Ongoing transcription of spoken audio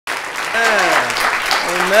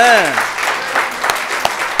Amen.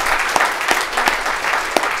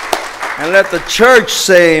 And let the church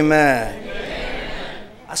say amen.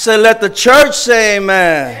 I said, let the church say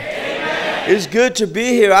amen. It's good to be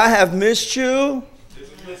here. I have missed you.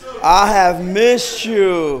 I have missed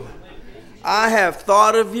you. I have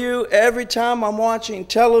thought of you every time I'm watching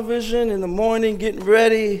television in the morning, getting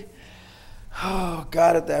ready. Oh,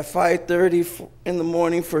 God, at that 5:30 in the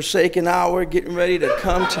morning forsaken hour, getting ready to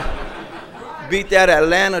come to beat that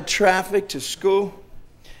Atlanta traffic to school.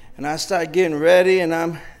 And I start getting ready, and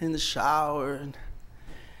I'm in the shower,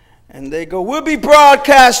 and they go, we'll be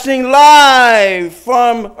broadcasting live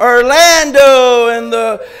from Orlando.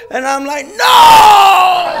 And I'm like,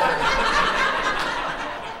 no!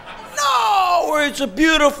 No, where it's a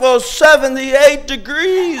beautiful 78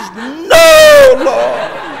 degrees. No,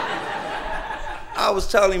 Lord. I was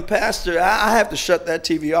telling Pastor, I have to shut that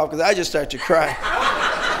TV off because I just start to cry.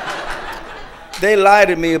 They lied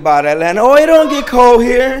to me about Atlanta. Oh, it don't get cold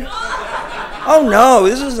here. Oh, no,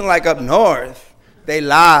 this isn't like up north. They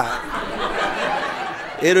lied.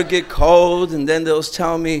 It'll get cold, and then they'll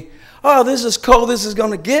tell me, oh, this is cold, this is going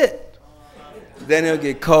to get. Then it'll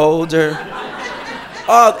get colder.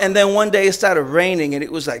 Oh, and then one day it started raining, and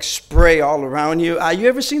it was like spray all around you. You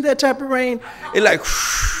ever seen that type of rain? It like,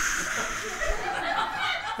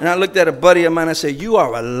 and I looked at a buddy of mine, I said, you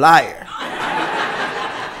are a liar.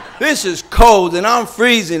 This is cold, and I'm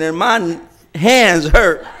freezing, and my hands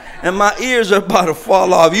hurt, and my ears are about to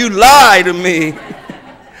fall off. You lied to me.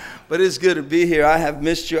 But it's good to be here. I have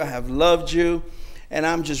missed you. I have loved you. And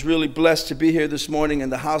I'm just really blessed to be here this morning in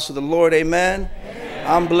the house of the Lord. Amen. Amen.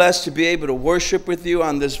 I'm blessed to be able to worship with you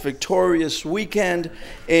on this victorious weekend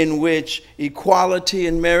in which equality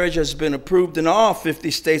in marriage has been approved in all 50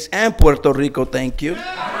 states and Puerto Rico. Thank you.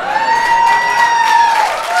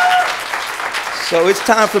 So it's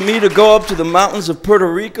time for me to go up to the mountains of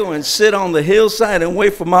Puerto Rico and sit on the hillside and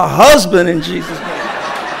wait for my husband in Jesus' name.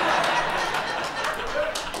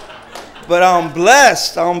 But I'm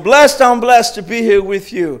blessed. I'm blessed to be here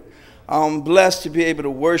with you. I'm blessed to be able to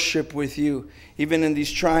worship with you, even in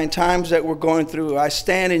these trying times that we're going through. I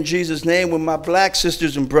stand in Jesus' name with my black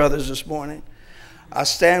sisters and brothers this morning. I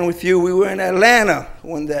stand with you. We were in Atlanta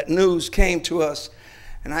when that news came to us.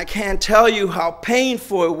 And I can't tell you how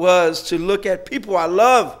painful it was to look at people I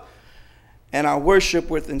love and I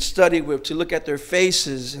worship with and study with, to look at their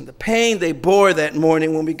faces and the pain they bore that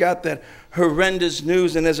morning when we got that horrendous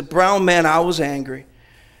news. And as a brown man, I was angry.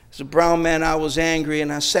 As a brown man, I was angry,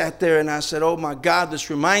 and I sat there and I said, oh my God, this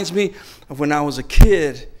reminds me of when I was a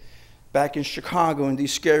kid back in Chicago, and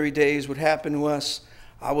these scary days would happen to us.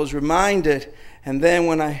 I was reminded, and then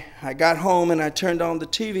when I got home and I turned on the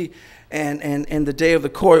TV, and the day of the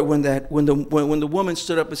court, when the woman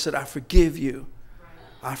stood up and said, I forgive you.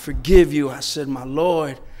 I forgive you. I said, my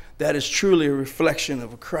Lord, that is truly a reflection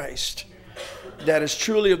of a Christ. That is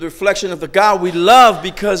truly a reflection of the God we love,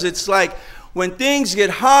 because it's like when things get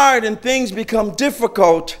hard and things become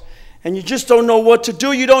difficult and you just don't know what to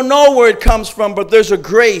do, you don't know where it comes from, but there's a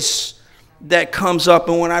grace that comes up.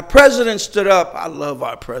 And when our president stood up, I love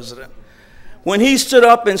our president. When he stood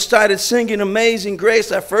up and started singing Amazing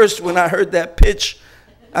Grace, at first when I heard that pitch,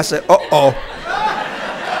 I said, uh-oh.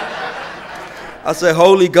 I said,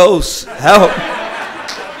 Holy Ghost, help.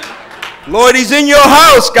 Lord, he's in your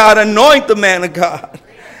house, God, anoint the man of God.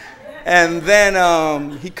 And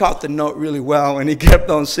then he caught the note really well, and he kept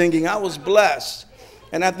on singing. I was blessed.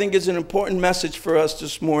 And I think it's an important message for us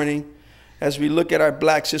this morning as we look at our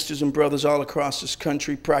black sisters and brothers all across this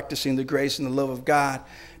country practicing the grace and the love of God.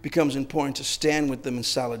 It becomes important to stand with them in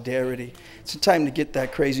solidarity. It's time to get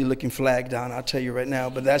that crazy looking flag down, I'll tell you right now,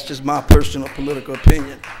 but that's just my personal political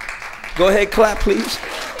opinion. Go ahead, clap, please.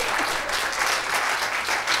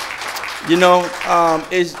 You know,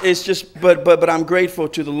 it's just, but I'm grateful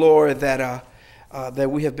to the Lord that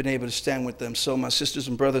we have been able to stand with them. So my sisters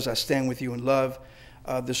and brothers, I stand with you in love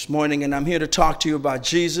this morning, and I'm here to talk to you about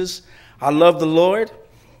Jesus. I love the Lord.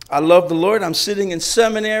 I love the Lord. I'm sitting in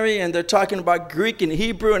seminary, and they're talking about Greek and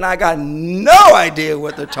Hebrew, and I got no idea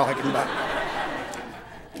what they're talking about.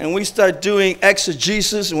 And we start doing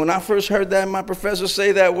exegesis, and when I first heard that, my professor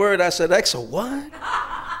say that word, I said, exa what?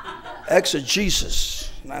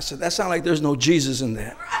 Exegesis. And I said, that sounds like there's no Jesus in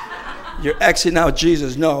there. You're Xing out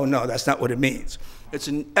Jesus. No, that's not what it means. It's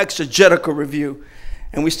an exegetical review.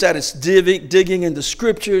 And we started digging into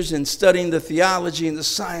scriptures and studying the theology and the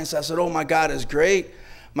science. I said, oh, my God is great.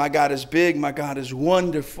 My God is big. My God is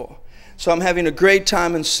wonderful. So I'm having a great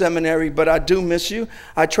time in seminary, but I do miss you.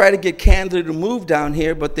 I try to get Canada to move down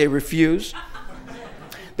here, but they refuse.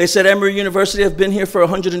 They said, Emory University, I've been here for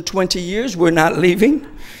 120 years. We're not leaving.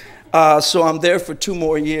 So I'm there for 2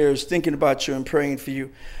 more years thinking about you and praying for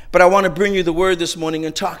you. But I want to bring you the word this morning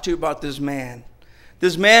and talk to you about this man.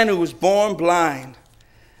 This man who was born blind.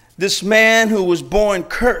 This man who was born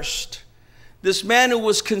cursed. This man who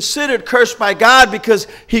was considered cursed by God because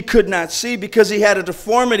he could not see, because he had a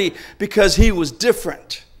deformity, because he was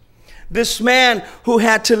different. This man who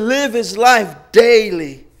had to live his life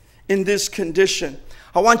daily in this condition.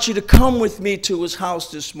 I want you to come with me to his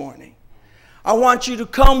house this morning. I want you to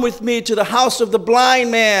come with me to the house of the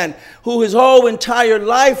blind man who his whole entire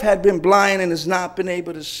life had been blind and has not been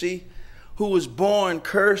able to see, who was born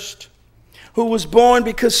cursed, who was born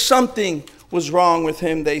because something was wrong with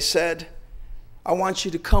him, they said. I want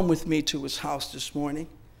you to come with me to his house this morning.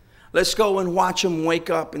 Let's go and watch him wake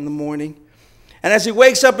up in the morning. And as he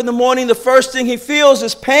wakes up in the morning, the first thing he feels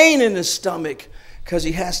is pain in his stomach because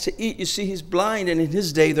he has to eat. You see, he's blind, and in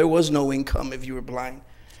his day, there was no income if you were blind.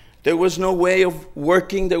 There was no way of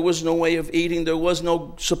working. There was no way of eating. There was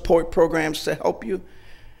no support programs to help you.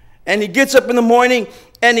 And he gets up in the morning,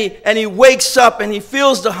 and he wakes up, and he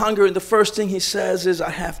feels the hunger, and the first thing he says is, I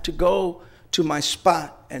have to go to my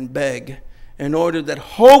spot and beg in order that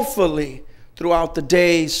hopefully throughout the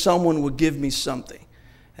day someone will give me something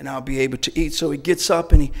and I'll be able to eat. So he gets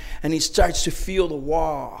up and he starts to feel the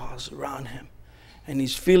walls around him. And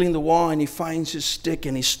he's feeling the wall, and he finds his stick,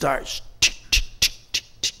 and he starts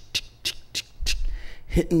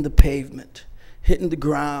hitting the pavement, hitting the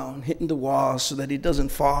ground, hitting the walls so that he doesn't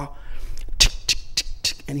fall.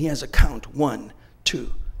 And he has a count: 1,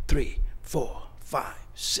 2, 3, 4, 5,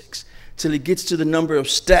 6, till he gets to the number of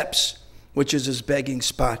steps, which is his begging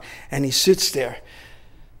spot. And he sits there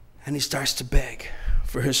and he starts to beg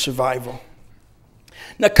for his survival.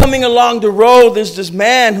 Now, coming along the road, there's this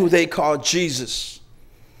man who they call Jesus.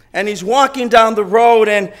 And he's walking down the road,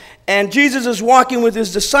 and Jesus is walking with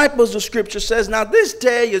his disciples, the scripture says. Now, this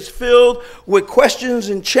day is filled with questions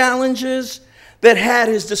and challenges that had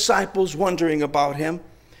his disciples wondering about him.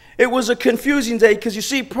 It was a confusing day because, you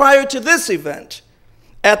see, prior to this event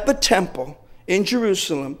at the temple in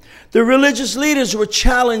Jerusalem, the religious leaders were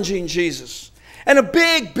challenging Jesus. And a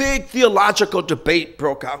big theological debate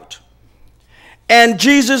broke out. And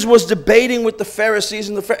Jesus was debating with the Pharisees.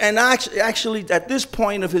 And actually, at this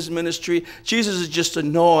point of his ministry, Jesus is just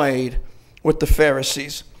annoyed with the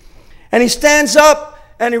Pharisees. And he stands up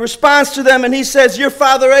and he responds to them, and he says, your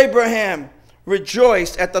father Abraham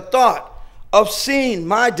rejoiced at the thought of seeing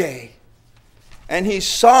my day. And he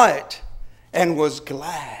saw it and was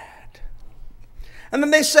glad. And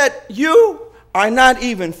then they said, you are not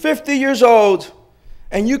even 50 years old,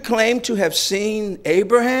 and you claim to have seen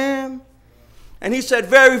Abraham? And he said,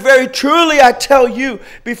 very, very truly, I tell you,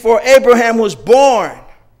 before Abraham was born,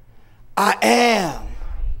 I am.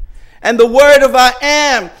 And the word of I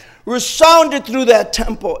am resounded through that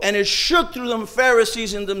temple, and it shook through them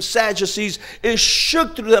Pharisees and them Sadducees. It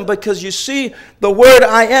shook through them because, you see, the word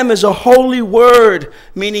I am is a holy word,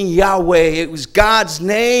 meaning Yahweh. It was God's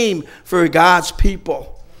name for God's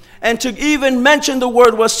people. And to even mention the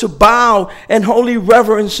word was to bow in holy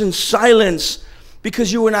reverence and silence,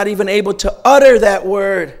 because you were not even able to utter that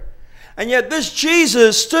word. And yet this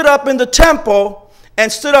Jesus stood up in the temple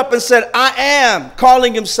and stood up and said, I am,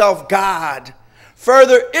 calling himself God,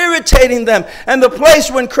 further irritating them. And the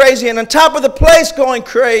place went crazy. And on top of the place going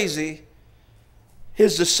crazy,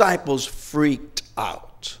 his disciples freaked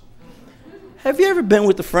out. Have you ever been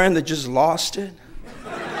with a friend that just lost it?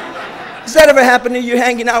 Has that ever happened to you,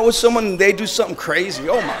 hanging out with someone and they do something crazy?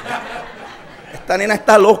 Oh my God. Esta nena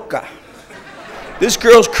está loca. This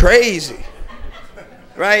girl's crazy,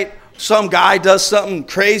 right? Some guy does something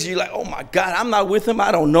crazy. You're like, oh my God, I'm not with him.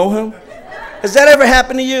 I don't know him. Has that ever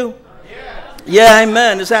happened to you? Yeah,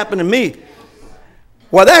 amen. This happened to me.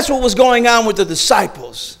 Well, that's what was going on with the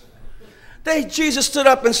disciples. Jesus stood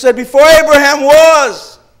up and said, before Abraham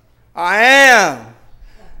was, I am.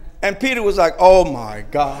 And Peter was like, oh my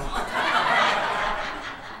God.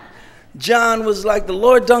 John was like, the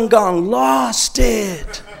Lord done gone lost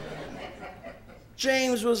it.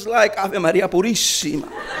 James was like, Ave Maria Purissima.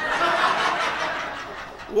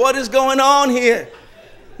 What is going on here?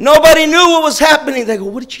 Nobody knew what was happening. They go,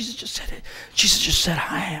 what did Jesus just say? Jesus just said,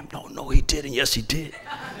 I am. No, he did. And yes, he did.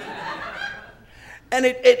 And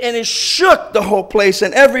it shook the whole place.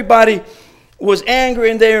 And everybody was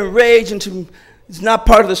angry and they were enraged. And it's not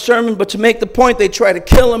part of the sermon, but to make the point, they tried to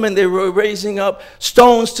kill him, and they were raising up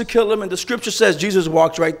stones to kill him. And the scripture says Jesus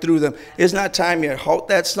walked right through them. It's not time yet. Halt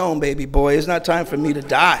that stone, baby boy. It's not time for me to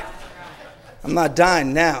die. I'm not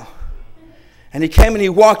dying now. And he came and he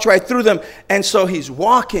walked right through them. And so he's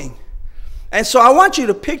walking. And so I want you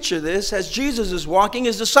to picture this as Jesus is walking.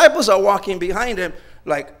 His disciples are walking behind him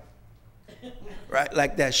like, Right?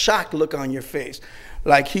 Like that shocked look on your face.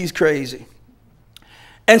 Like he's crazy.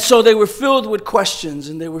 And so they were filled with questions,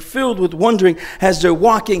 and they were filled with wondering as they're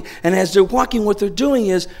walking. And as they're walking, what they're doing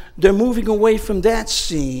is they're moving away from that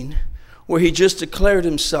scene where he just declared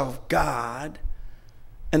himself God,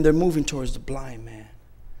 and they're moving towards the blind man.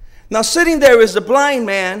 Now sitting there is the blind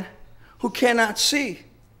man who cannot see.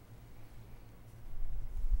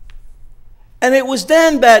 And it was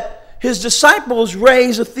then that his disciples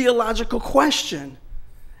raised a theological question.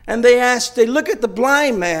 And they look at the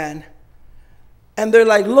blind man, and they're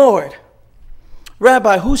like, Lord,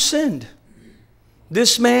 Rabbi, who sinned?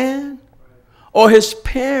 This man or his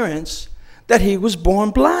parents that he was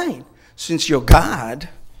born blind? Since you're God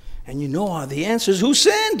and you know all the answers, who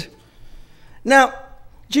sinned? Now,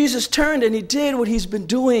 Jesus turned and he did what he's been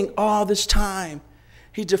doing all this time.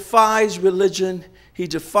 He defies religion. He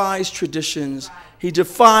defies traditions. He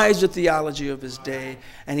defies the theology of his day.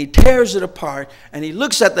 And he tears it apart. And he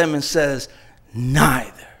looks at them and says,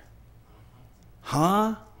 neither.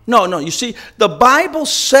 Huh? No, you see, the Bible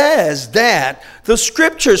says that, the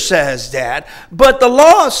scripture says that, but the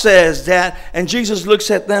law says that, and Jesus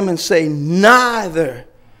looks at them and says, neither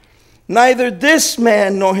this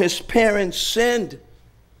man nor his parents sinned.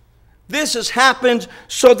 This has happened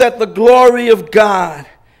so that the glory of God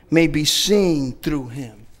may be seen through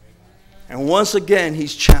him. And once again,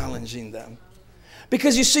 he's challenging them.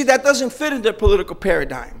 Because you see, that doesn't fit in their political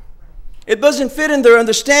paradigm. It doesn't fit in their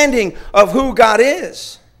understanding of who God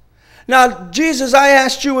is. Now, Jesus, I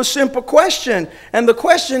asked you a simple question, and the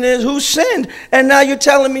question is, who sinned? And now you're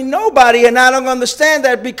telling me nobody, and I don't understand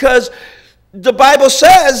that because the Bible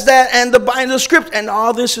says that, and the script, and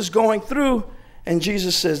all this is going through, and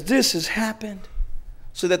Jesus says, this has happened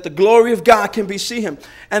so that the glory of God can be seen him.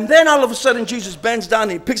 And then all of a sudden, Jesus bends down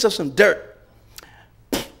and he picks up some dirt,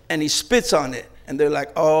 and he spits on it, and they're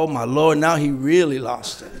like, oh, my Lord, now he really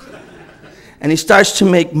lost it. And he starts to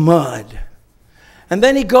make mud. And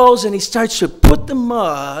then he goes and he starts to put the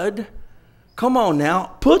mud. Come on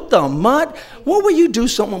now. Put the mud. What will you do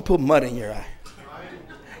someone put mud in your eye?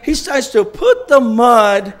 He starts to put the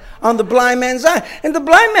mud on the blind man's eye. And the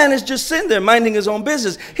blind man is just sitting there minding his own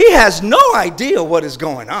business. He has no idea what is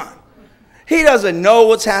going on. He doesn't know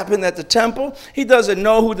what's happened at the temple. He doesn't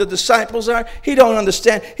know who the disciples are. He don't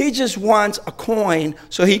understand. He just wants a coin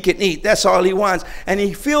so he can eat. That's all he wants. And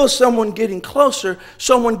he feels someone getting closer,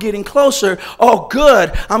 Oh,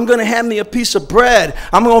 good. I'm going to have me a piece of bread.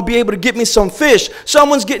 I'm going to be able to get me some fish.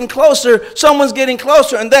 Someone's getting closer.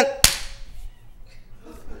 And then,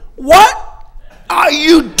 what are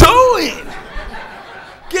you doing?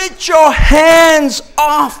 Get your hands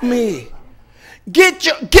off me. Get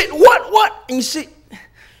what? And you see,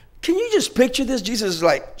 can you just picture this? Jesus is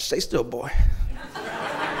like, stay still, boy.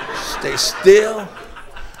 Stay still.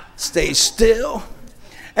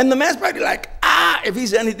 And the man's probably like, if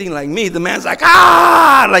he's anything like me, the man's like,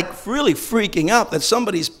 like really freaking out that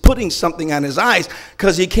somebody's putting something on his eyes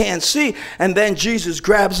because he can't see. And then Jesus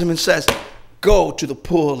grabs him and says, go to the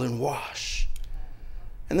pool and wash.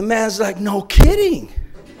 And the man's like, no kidding.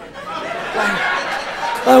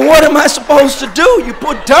 What am I supposed to do? You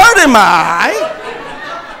put dirt in my eye.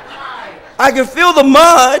 I can feel the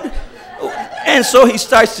mud. And so he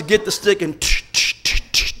starts to get the stick and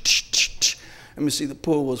let me see, the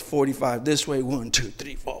pool was 45 this way, 1, 2,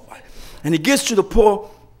 3, 4, 5. And he gets to the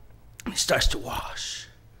pool and he starts to wash.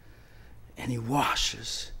 And he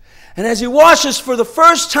washes. And as he washes for the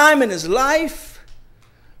first time in his life,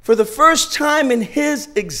 for the first time in his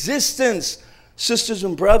existence, sisters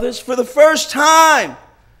and brothers, for the first time,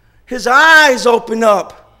 his eyes open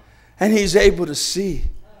up and he's able to see.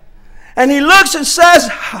 And he looks and says,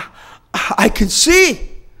 I can see.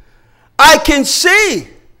 I can see.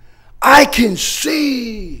 I can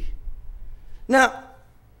see. Now,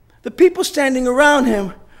 the people standing around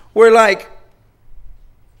him were like,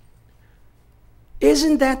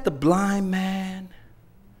 isn't that the blind man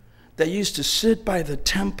that used to sit by the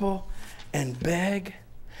temple and beg?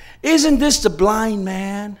 Isn't this the blind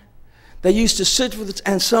man that used to sit with it?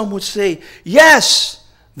 And some would say, yes,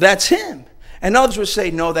 that's him. And others would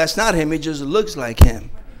say, no, that's not him. He just looks like him.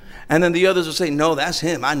 And then the others would say, no, that's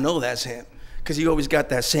him. I know that's him because he always got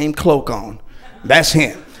that same cloak on. That's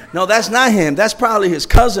him. No, that's not him. That's probably his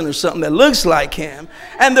cousin or something that looks like him.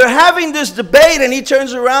 And they're having this debate, and he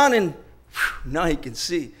turns around and now he can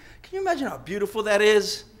see. Can you imagine how beautiful that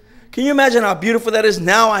is? Can you imagine how beautiful that is?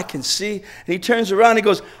 Now I can see. And he turns around and he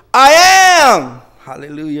goes, I am,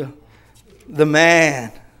 hallelujah, the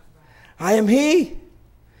man. I am he.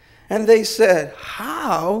 And they said,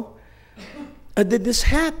 how did this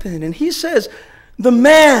happen? And he says, the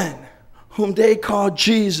man whom they call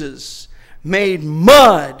Jesus made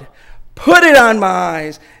mud, put it on my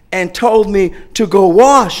eyes, and told me to go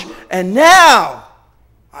wash. And now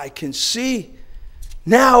I can see.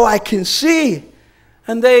 Now I can see.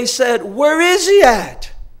 And they said, where is he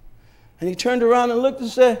at? And he turned around and looked and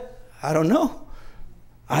said, I don't know.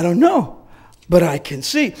 I don't know. But I can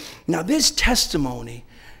see. Now this testimony,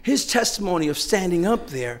 his testimony of standing up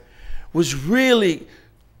there was really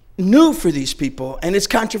new for these people, and it's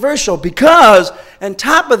controversial because on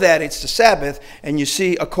top of that it's the Sabbath, and you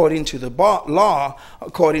see, according to the law,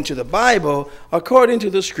 according to the Bible, according to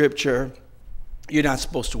the scripture, you're not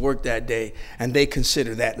supposed to work that day, and they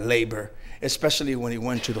consider that labor, especially when he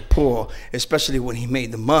went to the pool, especially when he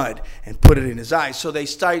made the mud and put it in his eyes. So they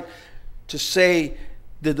start to say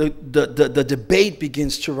the debate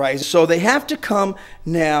begins to rise. So they have to come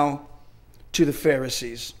now to the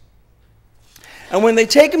Pharisees. And when they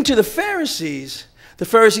take him to the Pharisees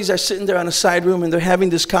are sitting there on a side room, and they're having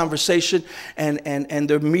this conversation, and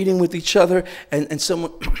they're meeting with each other, and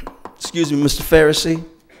someone, excuse me, Mr. Pharisee,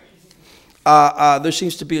 there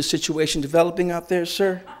seems to be a situation developing out there,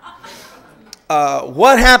 sir.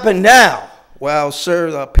 What happened now? Well, sir,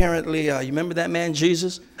 apparently, you remember that man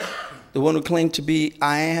Jesus? The one who claimed to be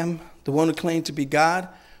I am, the one who claimed to be God,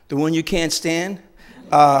 the one you can't stand?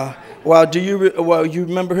 Well, you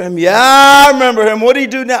remember him? Yeah, I remember him. What did he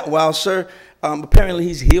do now? Well, sir, apparently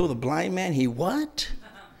he's healed the blind man. He what?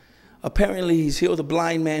 Apparently he's healed the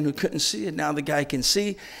blind man who couldn't see it. Now the guy can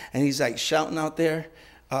see, and he's like shouting out there.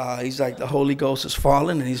 He's like the Holy Ghost is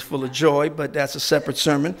falling, and he's full of joy, but that's a separate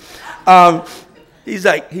sermon. He's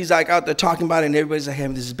like out there talking about it, and everybody's like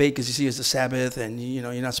having this debate because you see it's the Sabbath, and you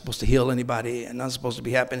know you're not supposed to heal anybody, and not supposed to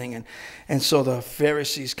be happening, and so the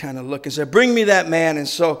Pharisees kind of look and say, "Bring me that man," and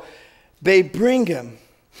so they bring him,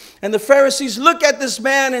 and the Pharisees look at this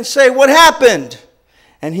man and say, "What happened?"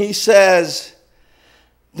 And he says,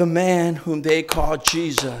 "The man whom they call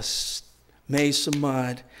Jesus made some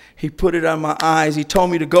mud. He put it on my eyes. He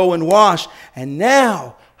told me to go and wash, and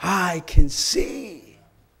now I can see."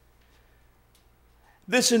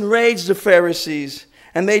 This enraged the Pharisees,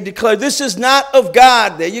 and they declared, this is not of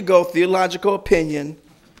God. There you go, theological opinion.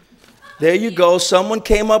 There you go. Someone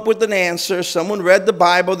came up with an answer. Someone read the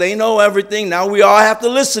Bible. They know everything. Now we all have to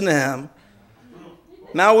listen to him.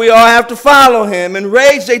 Now we all have to follow him.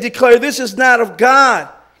 Enraged, they declare, this is not of God.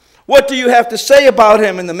 What do you have to say about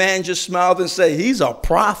him? And the man just smiled and said, he's a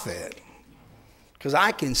prophet, because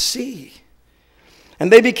I can see.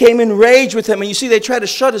 And they became enraged with him. And you see, they try to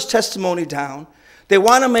shut his testimony down. They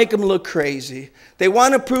want to make him look crazy. They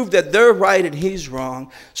want to prove that they're right and he's wrong.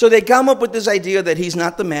 So they come up with this idea that he's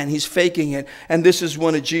not the man, he's faking it, and this is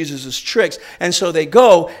one of Jesus' tricks. And so they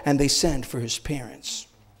go and they send for his parents.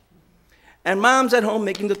 And mom's at home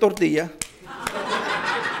making the tortilla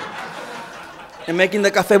and making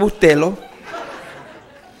the café bustelo.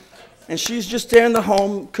 And she's just there in the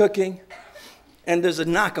home cooking, and there's a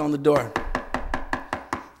knock on the door.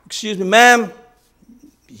 Excuse me, ma'am.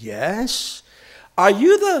 Yes? Are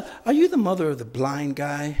you the mother of the blind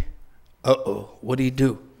guy? Uh-oh, what did he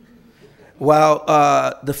do? Well,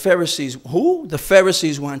 the Pharisees, who? The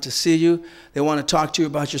Pharisees want to see you. They want to talk to you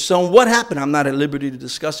about your son. What happened? I'm not at liberty to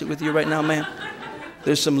discuss it with you right now, ma'am.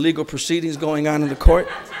 There's some legal proceedings going on in the court,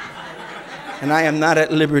 and I am not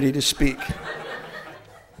at liberty to speak.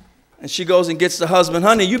 And she goes and gets the husband.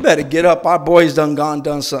 Honey, you better get up. Our boy's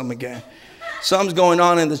done something again. Something's going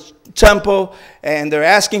on in the temple, and they're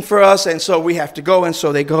asking for us, and so we have to go. And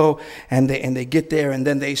so they go, and they get there, and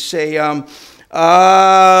then they say,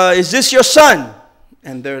 is this your son?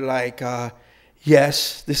 And they're like,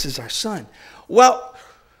 yes, this is our son. Well,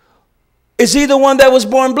 is he the one that was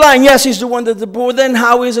born blind? Yes, he's the one that was born. Then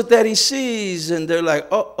how is it that he sees? And they're like,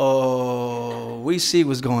 uh-oh, we see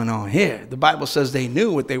what's going on here. The Bible says they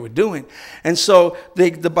knew what they were doing. And so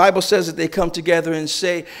the Bible says that they come together and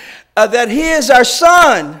say, that he is our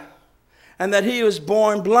son, and that he was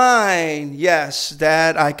born blind. Yes,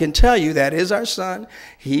 that I can tell you, that is our son.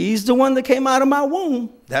 He's the one that came out of my womb.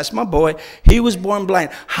 That's my boy. He was born blind.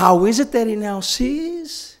 How is it that he now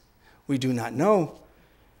sees? We do not know.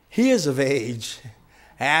 He is of age.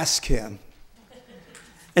 Ask him.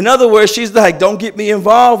 In other words, she's like, don't get me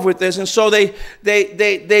involved with this. And so they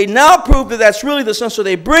now prove that that's really the son. So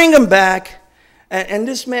they bring him back. And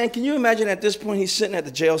this man, can you imagine at this point, he's sitting at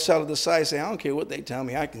the jail cell at the side saying, I don't care what they tell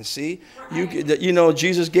me, I can see. You know,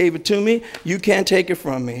 Jesus gave it to me. You can't take it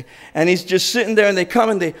from me. And he's just sitting there, and they come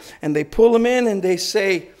and they pull him in, and they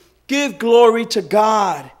say, give glory to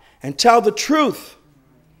God and tell the truth.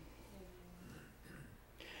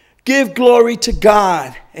 Give glory to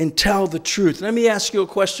God and tell the truth. Let me ask you a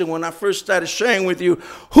question. When I first started sharing with you,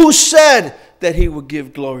 who said that he would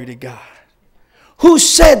give glory to God? Who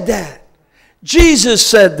said that? Jesus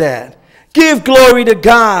said that. Give glory to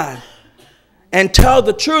God and tell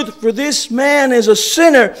the truth, for this man is a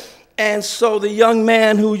sinner. And so the young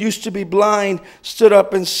man who used to be blind stood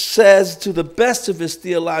up and says, to the best of his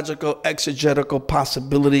theological, exegetical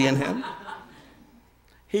possibility in him,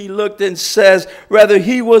 he looked and says, whether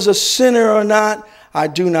he was a sinner or not, I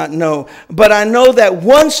do not know. But I know that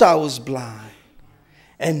once I was blind,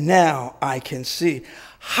 and now I can see.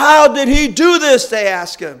 How did he do this? They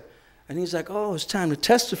asked him. And he's like, oh, it's time to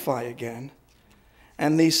testify again.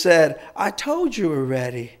 And they said, I told you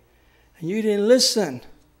already, and you didn't listen.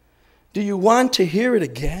 Do you want to hear it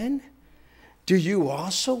again? Do you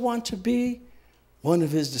also want to be one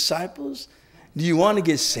of his disciples? Do you want to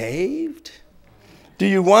get saved? Do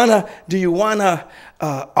you want to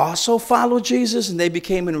also follow Jesus? And they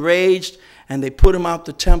became enraged, and they put him out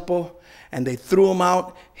the temple, and they threw him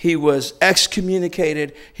out. He was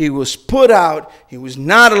excommunicated. He was put out. He was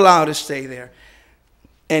not allowed to stay there.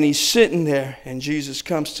 And he's sitting there, and Jesus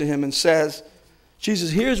comes to him and says, Jesus,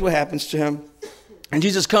 here's what happens to him. And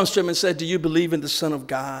Jesus comes to him and said, do you believe in the Son of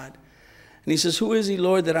God? And he says, who is he,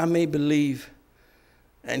 Lord, that I may believe?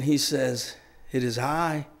 And he says, it is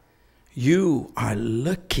I. You are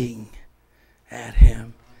looking at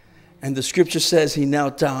him. And the scripture says he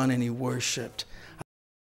knelt down and he worshiped.